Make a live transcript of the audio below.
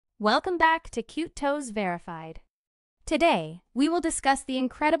Welcome back to Cute Toes Verified. Today, we will discuss the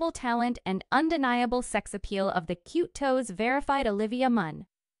incredible talent and undeniable sex appeal of the Cute Toes Verified Olivia Munn.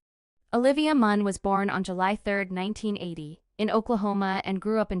 Olivia Munn was born on July 3, 1980, in Oklahoma and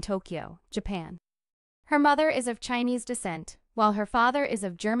grew up in Tokyo, Japan. Her mother is of Chinese descent, while her father is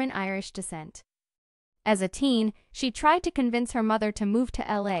of German-Irish descent. As a teen, she tried to convince her mother to move to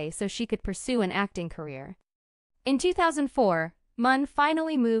LA so she could pursue an acting career. In 2004, Munn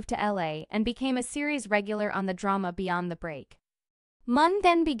finally moved to LA and became a series regular on the drama Beyond the Break. Munn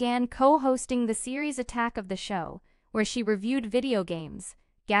then began co-hosting the series Attack of the Show, where she reviewed video games,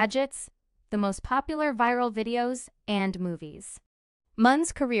 gadgets, the most popular viral videos, and movies.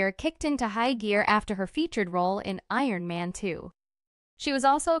 Munn's career kicked into high gear after her featured role in Iron Man 2. She was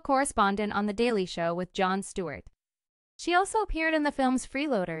also a correspondent on The Daily Show with Jon Stewart. She also appeared in the films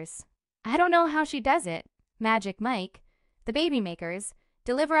Freeloaders, I Don't Know How She Does It, Magic Mike, The Babymakers,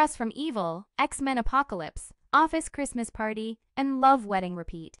 Deliver Us from Evil, X-Men Apocalypse, Office Christmas Party, and Love Wedding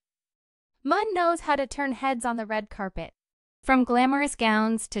Repeat. Munn knows how to turn heads on the red carpet. From glamorous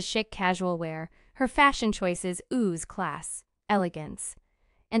gowns to chic casual wear, her fashion choices ooze class, elegance,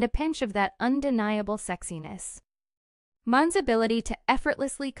 and a pinch of that undeniable sexiness. Munn's ability to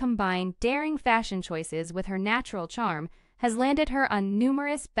effortlessly combine daring fashion choices with her natural charm has landed her on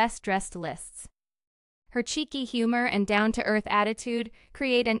numerous best-dressed lists. Her cheeky humor and down-to-earth attitude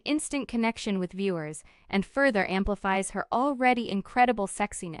create an instant connection with viewers and further amplifies her already incredible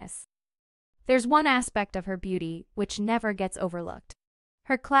sexiness. There's one aspect of her beauty which never gets overlooked.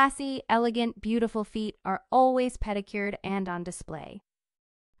 Her classy, elegant, beautiful feet are always pedicured and on display.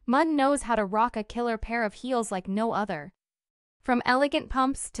 Munn knows how to rock a killer pair of heels like no other. From elegant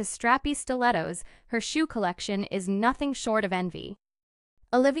pumps to strappy stilettos, her shoe collection is nothing short of envy.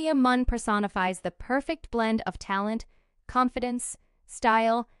 Olivia Munn personifies the perfect blend of talent, confidence,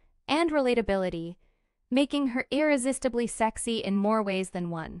 style, and relatability, making her irresistibly sexy in more ways than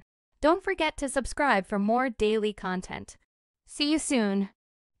one. Don't forget to subscribe for more daily content. See you soon.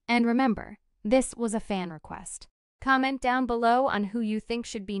 And remember, this was a fan request. Comment down below on who you think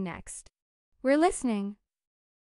should be next. We're listening.